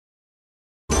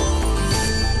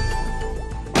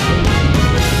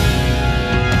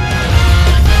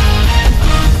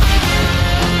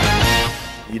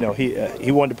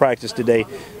he wanted to practice today,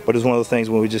 but it's one of those things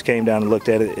when we just came down and looked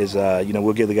at it is,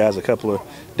 we'll give the guys a couple of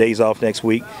days off next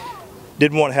week.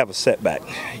 Didn't want to have a setback.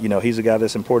 He's a guy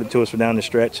that's important to us for down the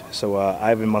stretch. So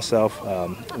Ivan and myself,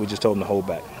 we just told him to hold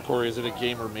back. Corey, is it a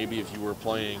game where maybe if you were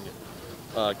playing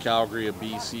Calgary or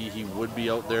BC, he would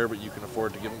be out there, but you can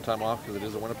afford to give him time off because it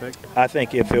is a Winnipeg? I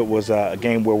think if it was a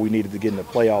game where we needed to get in the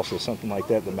playoffs or something like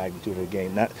that, the magnitude of the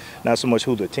game, not so much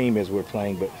who the team is we're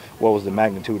playing, but what was the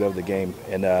magnitude of the game.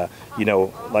 And,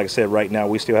 like I said, right now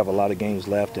we still have a lot of games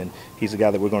left, and he's a guy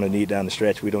that we're going to need down the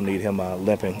stretch. We don't need him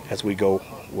limping as we go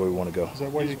where we want to go. Is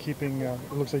that why you're keeping,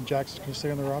 it looks like Jackson's going to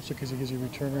stay on the roster because he gives you a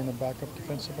returner and a backup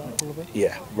defensive back a little bit?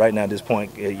 Yeah, right now at this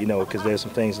point, because there's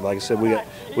some things, like I said,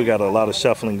 we got a lot of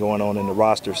shuffling going on in the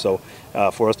roster, so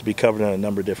for us to be covered in a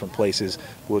number of different places,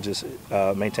 we'll just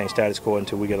maintain status quo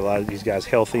until we get a lot of these guys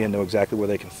healthy and know exactly where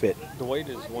they can fit. Dwight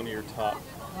is one of your top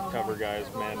cover guys,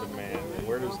 man-to-man. And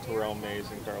where does Terrell Mays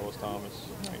and Carlos Thomas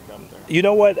rank up there? You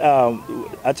know what?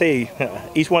 I tell you,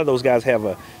 each one of those guys have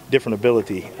a different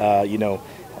ability.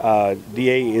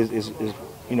 DA is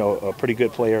a pretty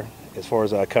good player as far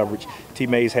as coverage. T.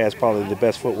 Mays has probably the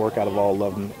best footwork out of all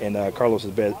of them, and Carlos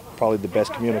is probably the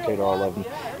best communicator all of them.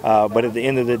 But at the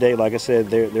end of the day, like I said,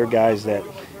 they're guys that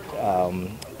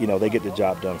they get the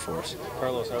job done for us.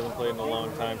 Carlos hasn't played in a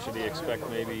long time. Should he expect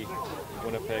maybe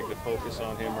Winnipeg to focus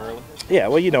on him early? Yeah,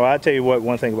 well, I'll tell you what,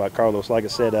 one thing about Carlos, like I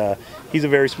said, he's a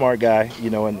very smart guy,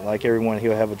 and like everyone,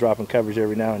 he'll have a drop in coverage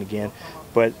every now and again.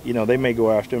 But, they may go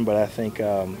after him, but I think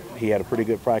he had a pretty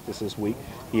good practice this week.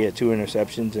 He had 2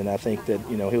 interceptions, and I think that,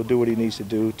 he'll do what he needs to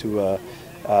do to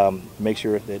make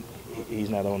sure that he's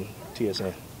not on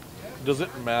TSN. Does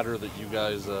it matter that you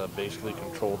guys basically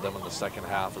controlled them in the second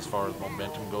half as far as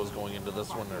momentum goes going into this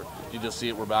one, or do you just see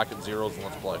it, we're back at zeros and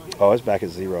let's play? Oh, it's back at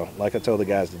 0. Like I told the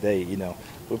guys today,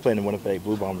 we're playing the Winnipeg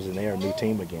Blue Bombers, and they're a new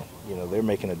team again. They're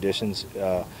making additions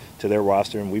to their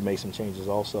roster, and we made some changes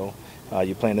also.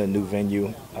 You're playing in a new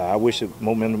venue. I wish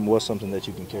momentum was something that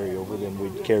you can carry over, then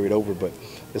we'd carry it over, but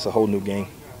it's a whole new game.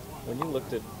 When you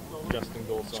looked at Justin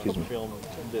Goldson's film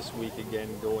this week again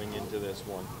going into this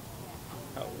one,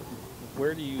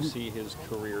 where do you see his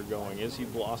career going? Is he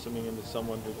blossoming into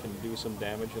someone who can do some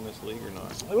damage in this league or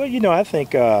not? Well, I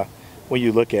think when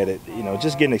you look at it,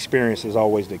 just getting experience is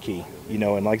always the key.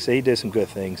 And like I say, he did some good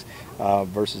things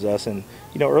versus us. And,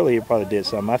 earlier he probably did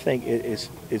some. I think it's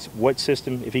what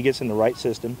system, if he gets in the right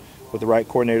system with the right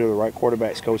coordinator, the right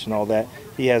quarterbacks coach and all that,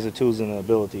 he has the tools and the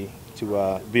ability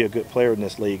to be a good player in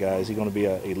this league. Is he going to be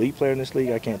an elite player in this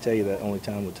league? I can't tell you that. Only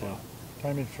time will tell.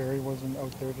 Diamond Ferry wasn't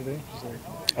out there today?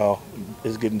 Oh,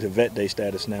 it's getting to vet day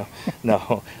status now.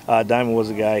 No, Diamond was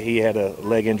a guy, he had a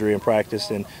leg injury in practice,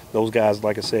 and those guys,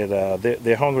 like I said,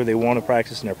 they're hungry, they want to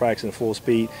practice, and they're practicing full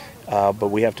speed,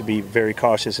 but we have to be very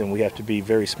cautious, and we have to be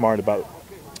very smart about,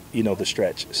 the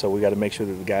stretch. So we got to make sure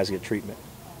that the guys get treatment.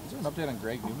 Is there an update on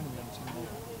Greg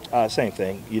Newman? Same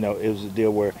thing. It was a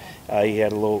deal where he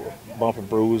had a little bump and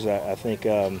bruise, I think,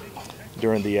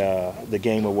 during the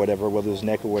game or whatever, whether his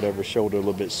neck or whatever, shoulder a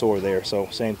little bit sore there. So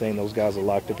same thing, those guys are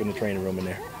locked up in the training room in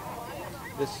there.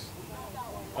 This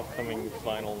upcoming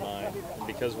Final 9,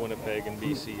 because Winnipeg and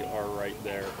BC are right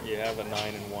there, you have a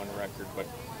 9-1 record, but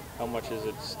how much does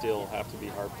it still have to be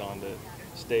harped on to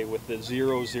stay with the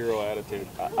 0-0 attitude?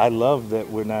 I love that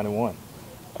we're 9-1.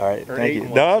 All right, or thank you.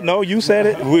 8-1. No, you said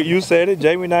it. You said it.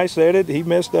 Jamie Knight said it. He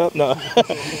messed up. No,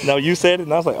 no, you said it,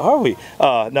 and I was like, are we?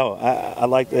 No, I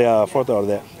like the forethought of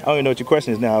that. I don't even know what your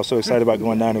question is now. I'm so excited about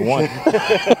going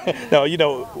 9-1. No,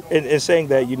 in saying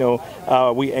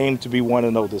that, we aim to be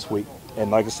 1-0 this week.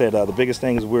 And like I said, the biggest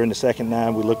thing is we're in the second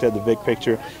 9. We looked at the big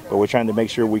picture, but we're trying to make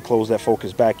sure we close that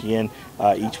focus back in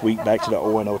each week, back to the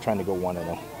 0-0, trying to go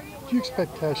 1-0. Do you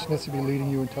expect Cash Smith to be leading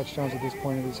you in touchdowns at this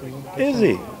point of the season? Is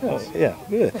he? Oh, yeah,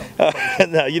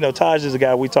 good. No, Taj is a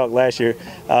guy we talked last year,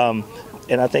 and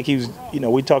I think he was,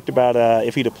 we talked about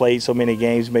if he'd have played so many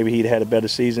games, maybe he'd had a better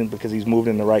season because he's moved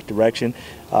in the right direction.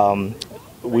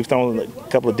 We've thrown a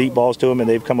couple of deep balls to him, and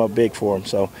they've come up big for him.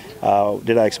 So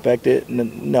did I expect it?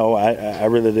 No, I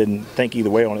really didn't think either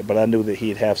way on it, but I knew that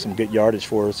he'd have some good yardage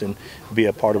for us and be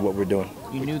a part of what we're doing.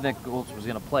 You knew that Golds was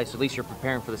going to play, so at least you're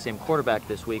preparing for the same quarterback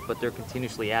this week, but they're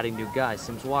continuously adding new guys.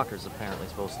 Sims Walker's apparently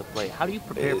supposed to play. How do you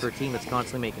prepare for a team that's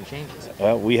constantly making changes?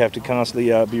 Well, we have to constantly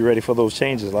be ready for those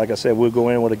changes. Like I said, we'll go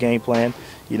in with a game plan.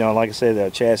 Like I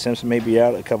said, Chad Simpson may be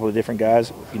out, a couple of different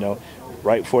guys,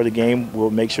 right before the game.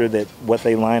 We'll make sure that what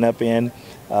they line up in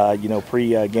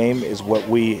pre-game is what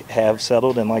we have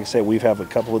settled. And like I said, we have a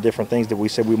couple of different things that we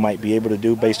said we might be able to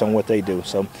do based on what they do.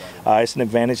 So it's an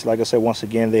advantage. Like I said, once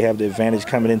again, they have the advantage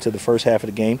coming into the first half of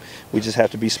the game. We just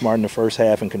have to be smart in the first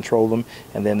half and control them.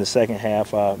 And then the second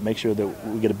half, make sure that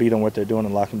we get a beat on what they're doing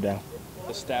and lock them down.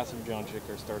 The stats of John Chick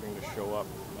are starting to show up.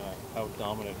 How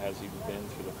dominant has he been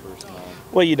through the first 9?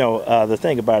 Well, the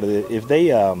thing about it, if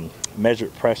they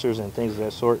measured pressures and things of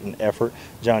that sort and effort,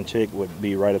 John Chick would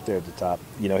be right up there at the top.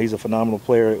 He's a phenomenal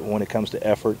player when it comes to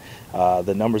effort.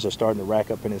 The numbers are starting to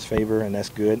rack up in his favor, and that's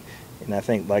good. And I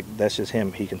think that's just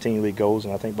him. He continually goes,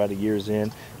 and I think by the year's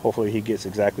end, hopefully he gets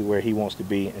exactly where he wants to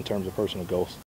be in terms of personal goals.